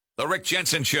The Rick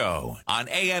Jensen Show on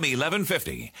AM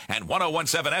 1150 and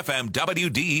 101.7 FM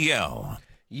WDEL.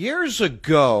 Years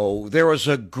ago, there was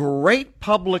a great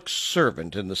public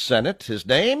servant in the Senate. His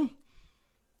name?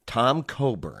 Tom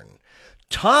Coburn.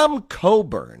 Tom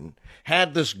Coburn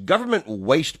had this government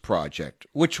waste project,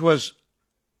 which was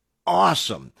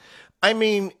awesome. I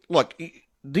mean, look,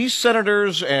 these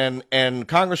senators and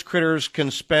Congress critters can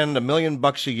spend $1 million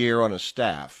a year on a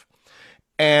staff.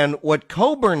 And what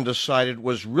Coburn decided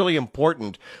was really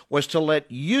important was to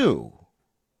let you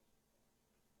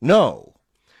know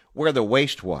where the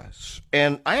waste was.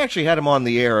 And I actually had him on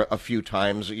the air a few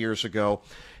times years ago.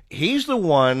 He's the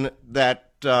one that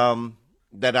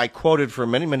I quoted for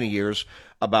many, many years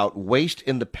about waste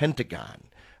in the Pentagon.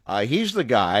 He's the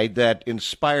guy that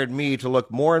inspired me to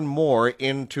look more and more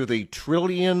into the $1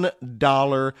 trillion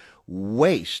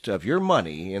waste of your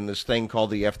money in this thing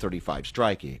called the F-35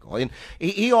 Strike Eagle. And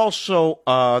he also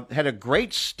had a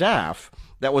great staff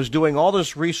that was doing all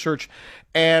this research.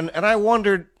 And I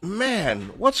wondered,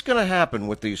 man, what's going to happen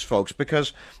with these folks?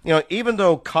 Because, you know, even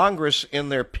though Congress in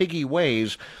their piggy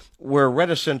ways were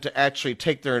reticent to actually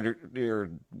take their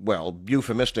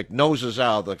euphemistic noses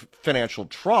out of the financial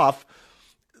trough,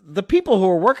 the people who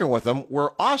were working with them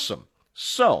were awesome.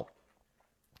 So,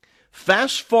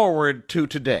 fast forward to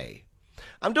today.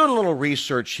 I'm doing a little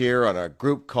research here on a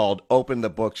group called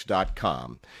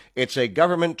OpenTheBooks.com. It's a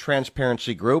government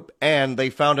transparency group, and they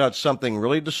found out something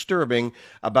really disturbing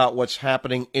about what's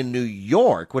happening in New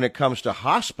York when it comes to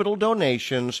hospital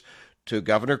donations to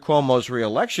Governor Cuomo's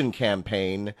reelection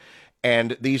campaign.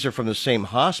 And these are from the same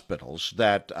hospitals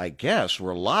that I guess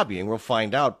were lobbying. We'll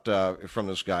find out from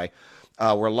this guy.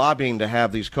 We're lobbying to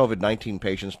have these COVID-19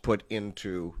 patients put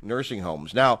into nursing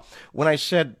homes. Now, when I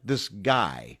said this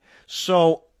guy,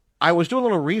 so I was doing a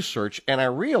little research, and I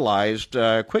realized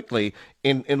quickly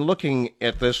in looking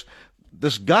at this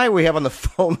guy we have on the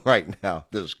phone right now,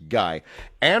 this guy,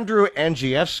 Andrew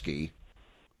Andrzejewski,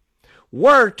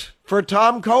 worked for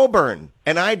Tom Coburn.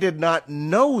 And I did not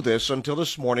know this until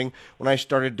this morning when I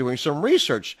started doing some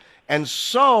research. And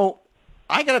so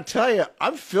I got to tell you,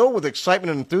 I'm filled with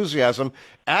excitement and enthusiasm.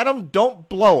 Adam, don't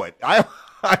blow it. I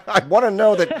want to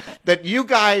know that you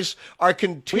guys are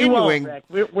continuing. We won't,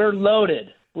 Rick. We're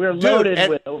loaded. We're loaded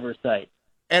with oversight.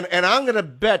 And I'm going to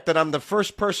bet that I'm the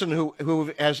first person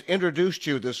who has introduced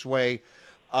you this way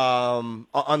on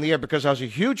the air, because I was a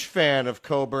huge fan of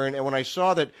Coburn. And when I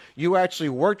saw that you actually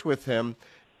worked with him,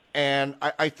 and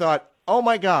I thought, oh,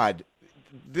 my God,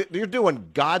 you're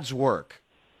doing God's work.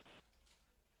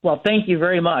 Well, thank you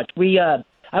very much.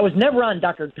 I was never on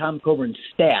Dr. Tom Coburn's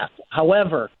staff.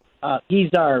 However, he's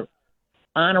our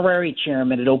honorary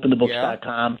chairman at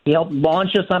OpenTheBooks.com. He helped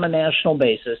launch us on a national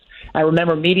basis. I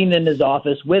remember meeting in his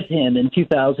office with him in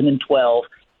 2012,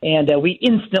 and we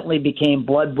instantly became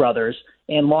blood brothers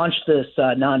and launched this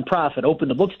nonprofit,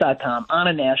 OpenTheBooks.com, on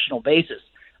a national basis.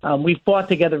 We fought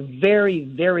together very,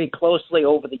 very closely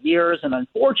over the years, and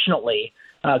unfortunately,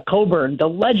 Coburn, the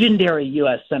legendary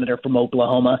U.S. Senator from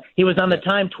Oklahoma, he was on the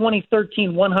Time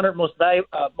 2013 100 most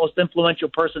influential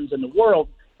persons in the world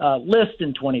list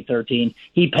in 2013.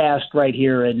 He passed right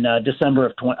here in March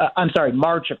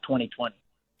of 2020.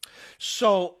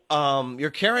 So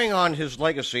you're carrying on his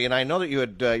legacy, and I know that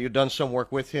you'd done some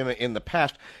work with him in the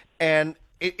past, and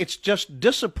it's just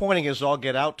disappointing as all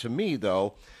get out to me,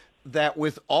 though, that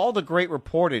with all the great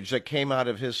reportage that came out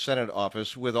of his Senate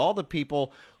office, with all the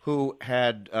people who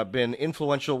had been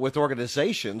influential with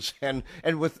organizations and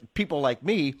with people like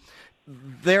me,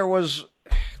 there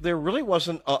really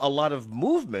wasn't a lot of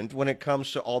movement when it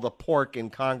comes to all the pork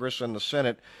in Congress and the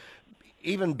Senate,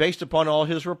 even based upon all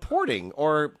his reporting.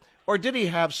 Or did he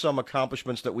have some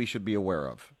accomplishments that we should be aware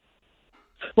of?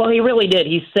 Well, he really did.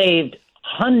 He saved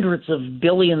hundreds of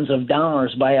billions of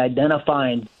dollars by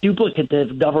identifying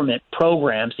duplicative government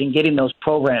programs and getting those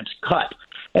programs cut.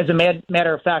 As a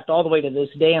matter of fact, all the way to this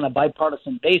day, on a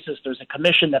bipartisan basis, there's a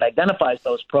commission that identifies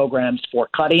those programs for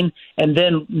cutting, and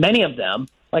then many of them,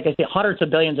 like I say, hundreds of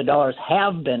billions of dollars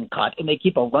have been cut, and they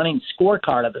keep a running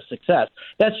scorecard of the success.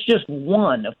 That's just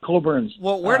one of Coburn's.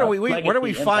 Well, where do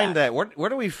we find that? Where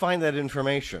do we find that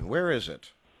information? Where is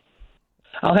it?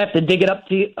 I'll have to dig it up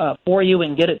for you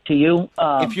and get it to you.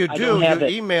 If you do, you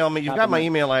email me. You've got my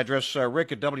email address,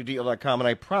 rick@wdl.com, and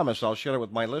I promise I'll share it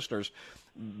with my listeners.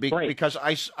 Because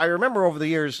I remember over the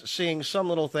years seeing some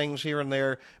little things here and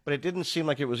there, but it didn't seem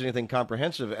like it was anything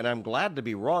comprehensive, and I'm glad to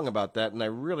be wrong about that, and I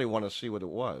really want to see what it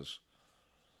was.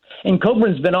 And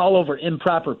Coburn's been all over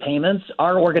improper payments.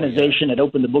 Our organization at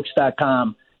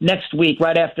OpenTheBooks.com, next week,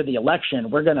 right after the election,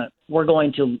 we're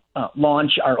going to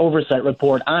launch our oversight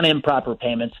report on improper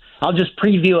payments. I'll just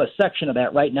preview a section of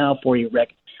that right now for you,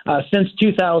 Rick. Since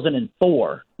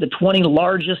 2004, the 20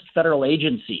 largest federal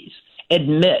agencies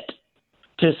admit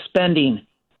to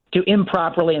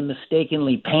improperly and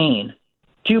mistakenly paying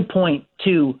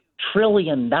 $2.2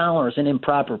 trillion in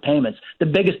improper payments. The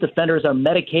biggest offenders are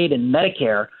Medicaid and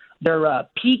Medicare. They're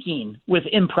peaking with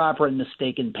improper and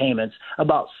mistaken payments,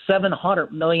 about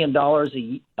 $700 million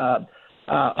about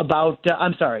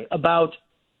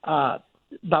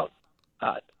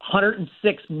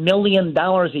 $106 million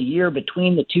a year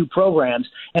between the two programs.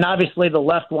 And obviously the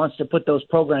left wants to put those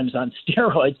programs on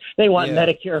steroids. They want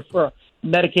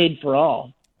Medicaid for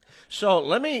all. So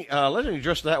let me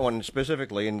address that one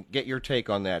specifically and get your take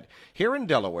on that. Here in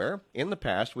Delaware, in the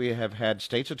past, we have had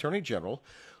state's attorney general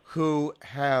who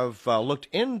have looked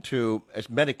into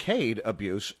Medicaid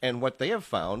abuse, and what they have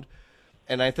found,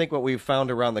 and I think what we've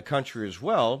found around the country as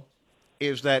well,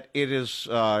 is that it is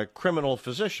criminal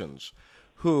physicians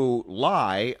who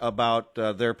lie about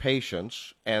their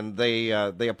patients, and they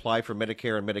apply for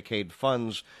Medicare and Medicaid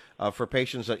funds for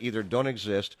patients that either don't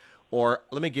exist. Or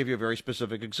let me give you a very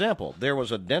specific example. There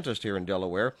was a dentist here in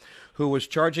Delaware who was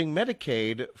charging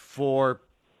Medicaid for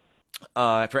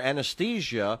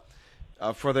anesthesia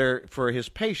for his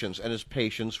patients, and his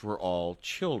patients were all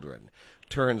children.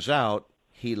 Turns out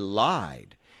he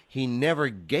lied. He never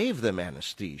gave them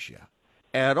anesthesia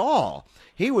at all.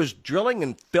 He was drilling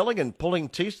and filling and pulling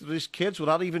teeth to these kids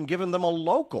without even giving them a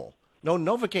local. No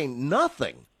Novocaine,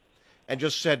 nothing. And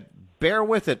just said, bear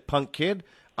with it, punk kid.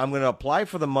 I'm going to apply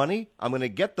for the money. I'm going to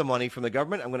get the money from the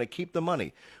government. I'm going to keep the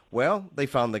money. Well, they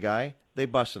found the guy. They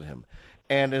busted him.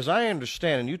 And as I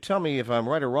understand, and you tell me if I'm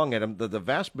right or wrong, Adam, the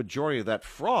vast majority of that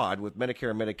fraud with Medicare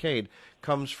and Medicaid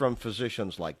comes from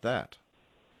physicians like that.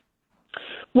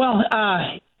 Well,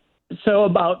 so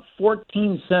about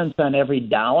 14 cents on every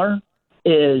dollar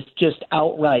is just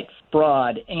outright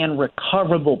fraud and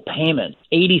recoverable payments.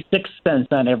 86 cents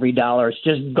on every dollar is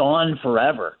just gone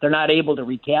forever. They're not able to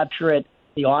recapture it.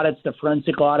 The audits, the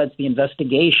forensic audits, the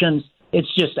investigations, it's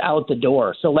just out the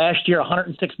door. So last year,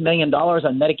 $106 million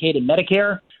on Medicaid and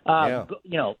Medicare,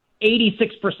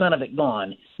 86% of it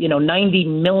gone,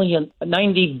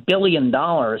 $90 billion,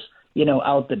 out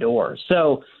the door.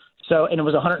 So, and it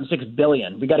was $106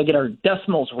 billion. We got to get our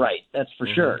decimals right. That's for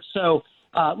sure. So,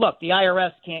 look, the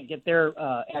IRS can't get their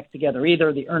act together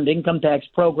either. The Earned Income Tax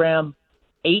Program,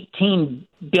 $18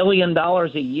 billion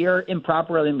a year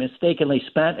improperly and mistakenly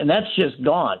spent, and that's just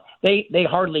gone. They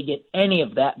hardly get any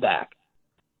of that back.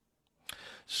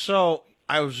 So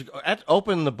I was at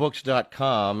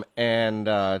openthebooks.com, and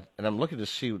I'm looking to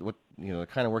see what the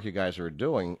kind of work you guys are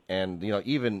doing, and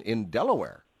even in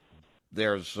Delaware,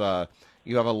 there's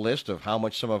you have a list of how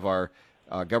much some of our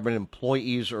government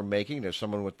employees are making. There's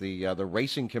someone with the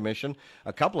Racing Commission,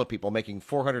 a couple of people making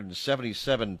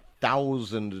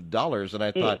 $477,000, and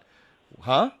I thought,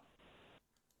 huh?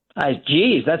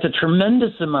 Geez, that's a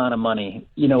tremendous amount of money,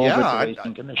 over at the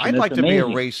Racing Commission. I'd like to be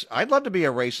I'd love to be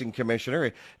a racing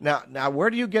commissioner. Now, where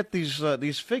do you get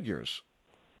these figures?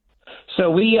 So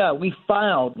we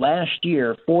filed last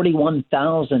year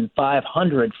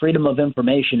 41,500 Freedom of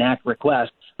Information Act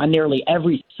requests on nearly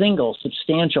every single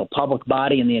substantial public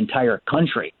body in the entire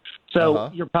country.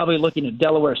 So you're probably looking at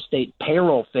Delaware state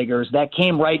payroll figures that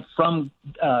came right from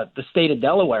the state of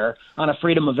Delaware on a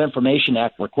Freedom of Information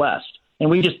Act request. And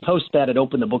we just post that at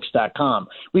openthebooks.com.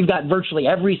 We've got virtually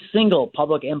every single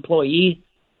public employee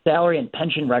salary and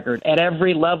pension record at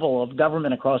every level of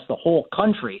government across the whole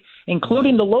country,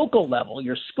 including the local level,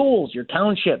 your schools, your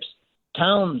townships,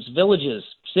 towns, villages,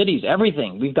 cities,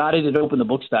 everything. We've got it at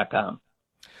openthebooks.com.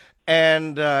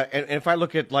 And if I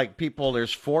look at people,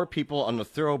 there's 4 people on the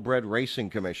Thoroughbred Racing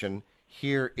Commission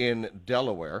here in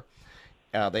Delaware.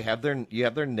 You have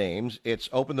their names. It's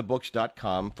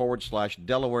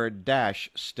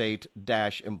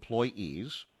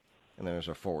openthebooks.com/Delaware-state-employees. And then there's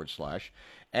a /.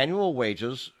 Annual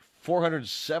wages,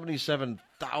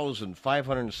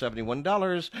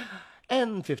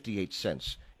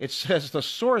 $477,571.58. It says the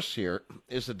source here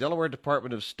is the Delaware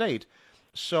Department of State.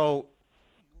 So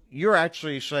you're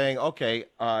actually saying, okay,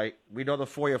 we know the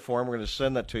FOIA form. We're going to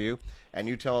send that to you, and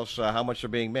you tell us how much they're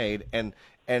being made. And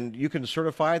you can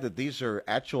certify that these are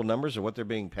actual numbers of what they're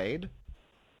being paid?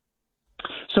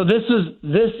 So this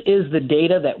is the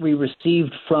data that we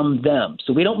received from them.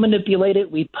 So we don't manipulate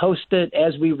it. We post it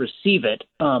as we receive it.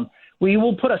 We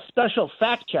will put a special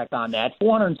fact check on that.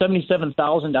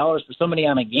 $477,000 for somebody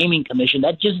on a gaming commission.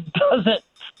 That just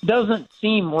doesn't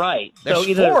seem right. There's so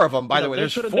either, 4 of them, by the way.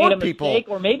 There's 4 people. Mistake,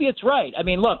 or maybe it's right. I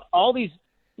mean, look, all these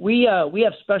we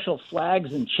have special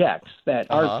flags and checks that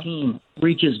our team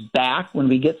reaches back when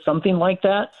we get something like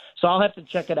that. So I'll have to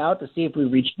check it out to see if we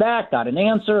reached back, got an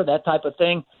answer, that type of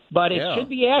thing. But it should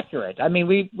be accurate. I mean,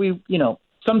 we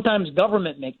sometimes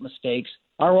government make mistakes.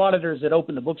 Our auditors at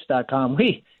openthebooks.com,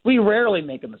 we rarely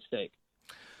make a mistake.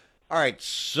 All right,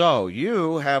 so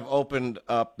you have opened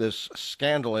up this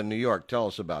scandal in New York. Tell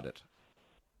us about it.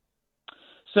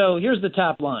 So here's the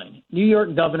top line. New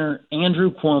York Governor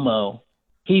Andrew Cuomo,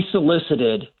 he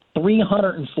solicited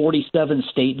 347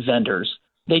 state vendors.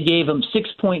 They gave him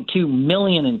 $6.2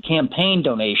 million in campaign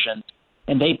donations,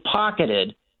 and they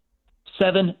pocketed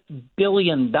 $7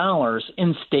 billion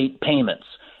in state payments.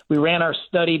 We ran our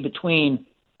study between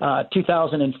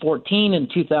 2014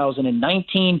 and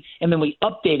 2019, and then we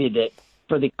updated it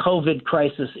for the COVID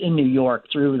crisis in New York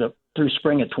through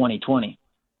spring of 2020.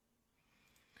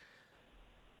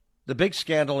 The big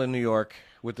scandal in New York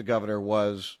with the governor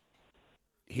was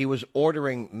he was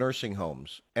ordering nursing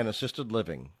homes and assisted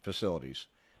living facilities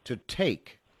to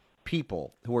take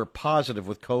people who were positive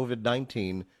with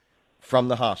COVID-19 from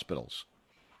the hospitals.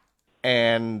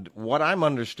 And what I'm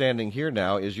understanding here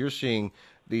now is you're seeing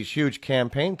these huge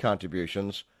campaign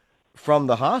contributions from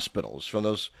the hospitals, from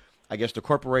those, I guess, the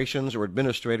corporations or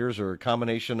administrators or a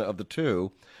combination of the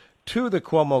two, to the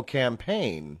Cuomo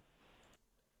campaign.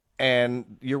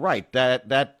 And you're right,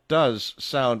 that does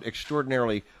sound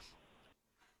extraordinarily.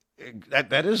 That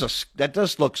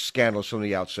does look scandalous from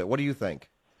the outset. What do you think?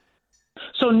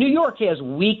 So New York has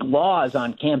weak laws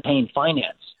on campaign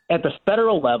finance. At the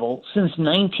federal level, since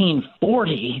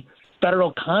 1940,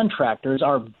 federal contractors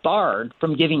are barred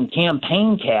from giving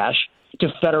campaign cash to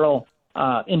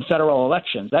in federal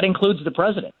elections. That includes the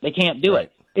president. They can't do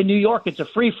it. In New York, it's a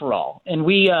free-for-all. And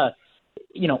we,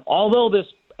 although this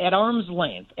at arm's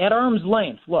length,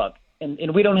 look,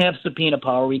 and we don't have subpoena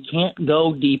power. We can't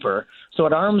go deeper. So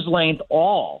at arm's length,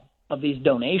 all of these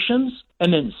donations,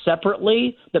 and then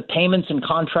separately the payments and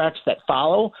contracts that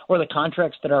follow, or the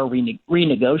contracts that are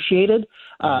renegotiated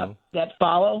that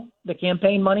follow the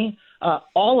campaign money,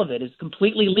 all of it is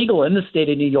completely legal in the state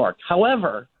of New York.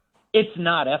 However, it's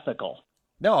not ethical.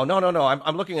 No.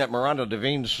 I'm looking at Miranda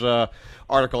Devine's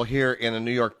article here in the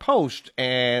New York Post,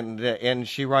 and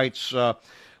she writes,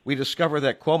 we discover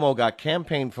that Cuomo got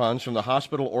campaign funds from the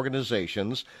hospital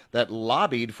organizations that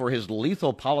lobbied for his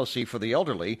lethal policy for the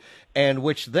elderly, and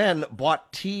which then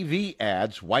bought TV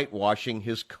ads whitewashing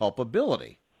his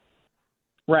culpability.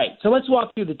 Right. So let's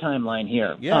walk through the timeline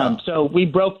here. Yeah. So we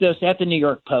broke this at the New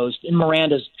York Post in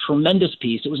Miranda's tremendous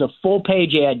piece. It was a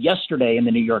full-page ad yesterday in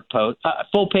the New York Post,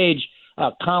 full-page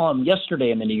column yesterday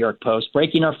in the New York Post,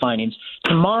 breaking our findings.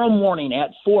 Tomorrow morning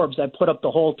at Forbes, I put up the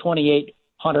whole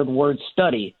 2,800-word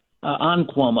study on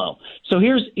Cuomo. So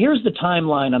here's the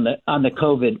timeline on the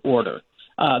COVID order.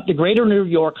 The Greater New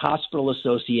York Hospital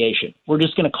Association, we're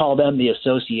just going to call them the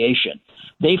association,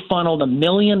 they funneled $1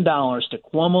 million to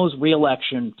Cuomo's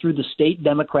reelection through the state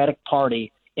Democratic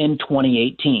Party in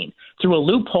 2018. Through a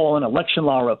loophole in election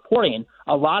law reporting,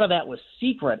 a lot of that was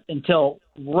secret until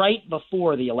right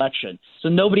before the election. So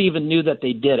nobody even knew that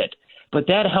they did it. But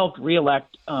that helped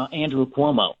reelect Andrew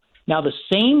Cuomo. Now, the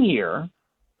same year,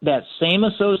 that same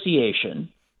association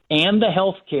and the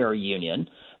healthcare union,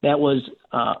 that was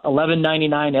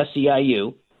 1199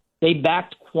 SEIU, they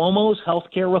backed Cuomo's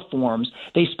healthcare reforms.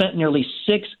 They spent nearly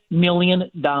 $6 million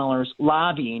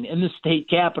lobbying in the state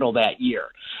capitol that year.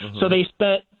 Mm-hmm.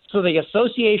 So the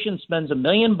association spends $1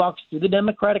 million through the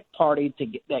Democratic Party to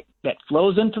get that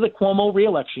flows into the Cuomo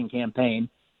reelection campaign.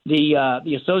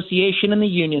 The association and the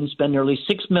union spend nearly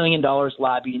 $6 million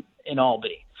lobbying in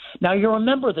Albany. Now, you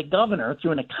remember the governor,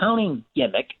 through an accounting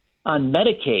gimmick on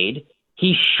Medicaid,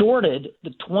 he shorted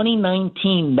the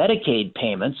 2019 Medicaid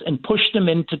payments and pushed them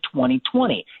into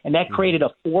 2020, and that created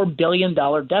a $4 billion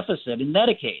deficit in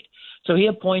Medicaid. So he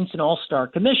appoints an all-star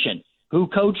commission. Who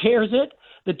co-chairs it?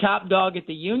 The top dog at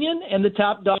the union and the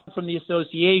top dog from the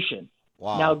association.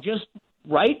 Wow. Now, just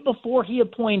right before he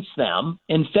appoints them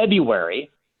in February,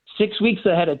 6 weeks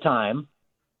ahead of time,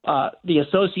 the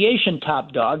association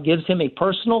top dog gives him a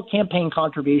personal campaign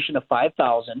contribution of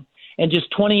 $5,000, and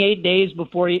just 28 days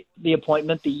before the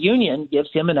appointment, the union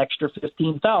gives him an extra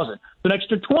 $15,000. So an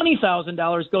extra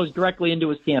 $20,000 goes directly into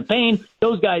his campaign.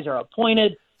 Those guys are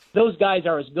appointed. Those guys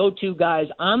are his go-to guys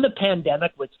on the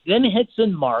pandemic, which then hits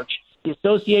in March. The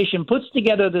association puts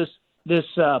together this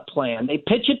plan. They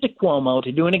pitch it to Cuomo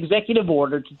to do an executive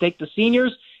order to take the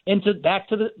seniors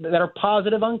that are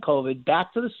positive on COVID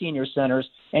back to the senior centers,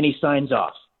 and he signs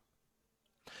off.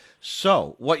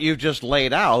 So what you've just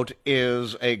laid out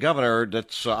is a governor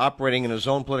that's operating in his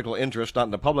own political interest, not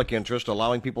in the public interest,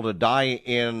 allowing people to die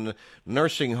in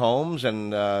nursing homes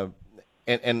and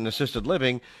assisted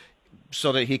living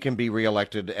so that he can be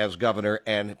reelected as governor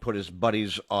and put his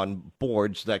buddies on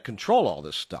boards that control all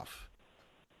this stuff.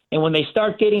 And when they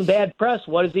start getting bad press,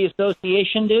 what does the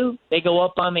association do? They go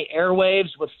up on the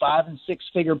airwaves with 5- and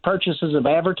 6-figure purchases of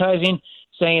advertising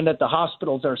saying that the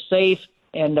hospitals are safe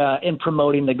and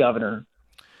promoting the governor.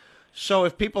 So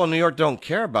if people in New York don't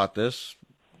care about this,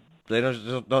 they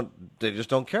just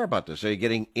don't care about this. Are you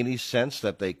getting any sense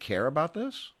that they care about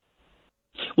this?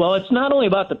 Well, it's not only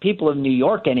about the people of New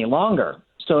York any longer.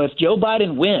 So if Joe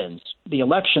Biden wins the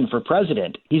election for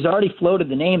president, he's already floated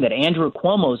the name that Andrew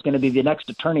Cuomo is going to be the next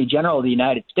Attorney General of the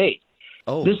United States.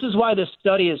 Oh. This is why this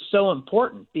study is so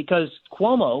important, because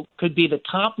Cuomo could be the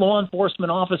top law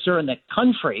enforcement officer in the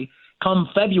country come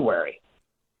February.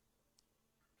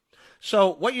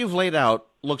 So what you've laid out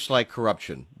looks like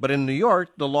corruption. But in New York,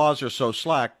 the laws are so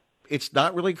slack, it's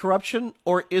not really corruption,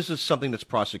 or is it something that's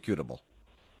prosecutable?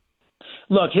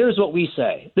 Look, here's what we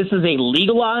say. This is a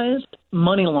legalized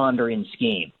money laundering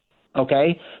scheme.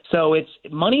 Okay? So it's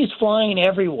money's flying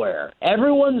everywhere.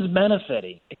 Everyone's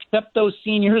benefiting except those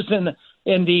seniors in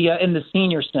the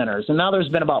senior centers. And now there's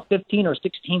been about 15 or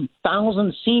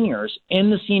 16,000 seniors in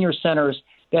the senior centers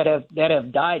that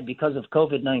have died because of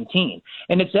COVID-19.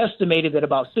 And it's estimated that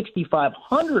about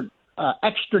 6,500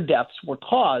 extra deaths were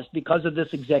caused because of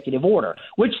this executive order,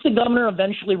 which the governor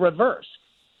eventually reversed.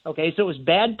 Okay, so it was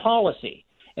bad policy.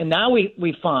 And now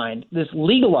we find this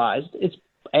legalized, it's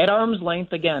at arm's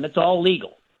length, again, it's all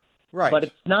legal. Right. But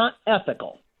it's not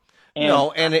ethical. And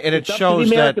no, and it shows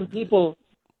the that American people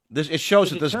it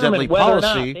shows that this deadly whether or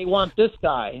policy. not they want this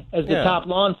guy as the top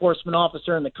law enforcement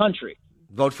officer in the country.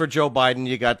 Vote for Joe Biden.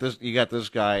 You got this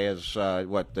guy as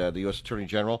the U.S. Attorney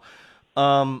General.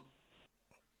 The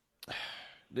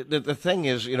thing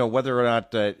is, whether or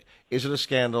not is it a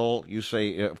scandal? You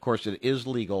say, of course, it is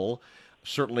legal,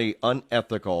 certainly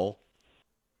unethical,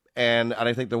 and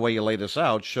I think the way you lay this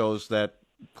out shows that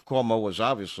Cuomo was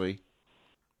obviously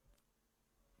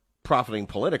profiting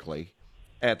politically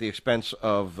at the expense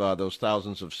of those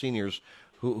thousands of seniors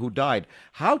who died.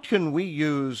 How can we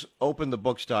use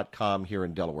openthebooks.com here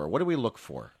in Delaware? What do we look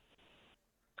for?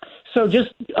 So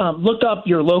just look up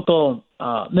your local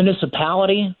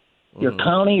municipality, your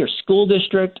county, your school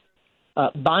district,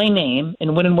 by name,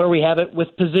 and when and where we have it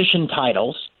with position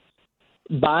titles,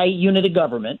 by unit of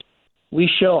government. We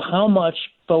show how much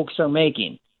folks are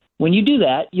making. When you do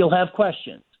that, you'll have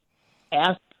questions.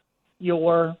 Ask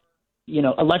your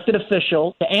elected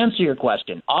official to answer your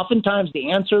question. Oftentimes,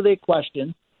 the answer to the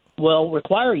question will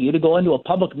require you to go into a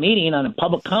public meeting on a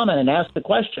public comment and ask the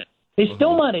question. They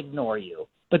still might ignore you,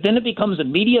 but then it becomes a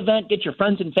media event. Get your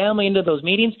friends and family into those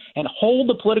meetings and hold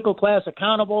the political class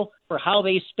accountable for how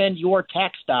they spend your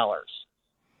tax dollars.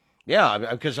 Yeah,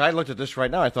 because I looked at this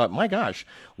right now. I thought, my gosh,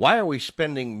 why are we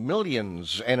spending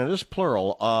millions, and it is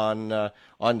plural,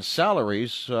 on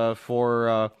salaries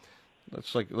for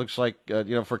looks like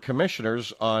for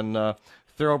commissioners on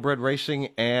thoroughbred racing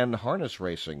and harness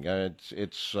racing.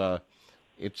 It's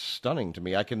stunning to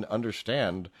me. I can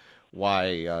understand why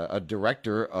a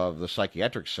director of the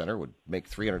psychiatric center would make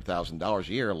 $300,000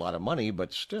 a year, a lot of money,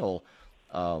 but still,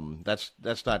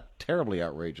 that's not terribly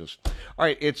outrageous. All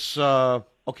right, it's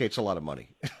okay. It's a lot of money,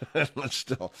 but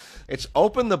still, it's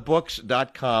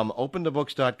openthebooks.com.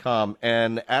 Openthebooks.com.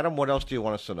 And Adam, what else do you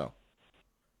want us to know?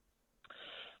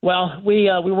 Well, we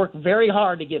work very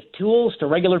hard to give tools to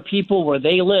regular people where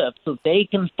they live so they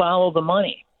can follow the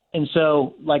money. And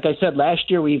so, like I said, last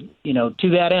year, to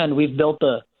that end, we've built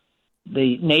the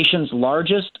nation's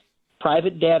largest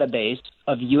private database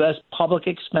of U.S. public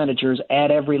expenditures at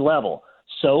every level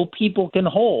so people can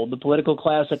hold the political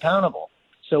class accountable.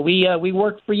 So we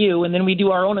work for you, and then we do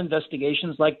our own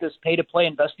investigations like this pay-to-play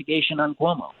investigation on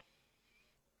Cuomo.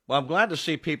 Well, I'm glad to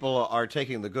see people are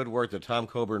taking the good work that Tom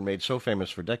Coburn made so famous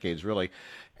for decades, really,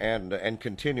 and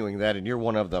continuing that, and you're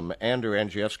one of them. Andrew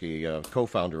Andrzejewski,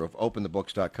 co-founder of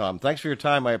openthebooks.com. Thanks for your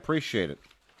time. I appreciate it.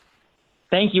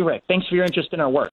 Thank you, Rick. Thanks for your interest in our work.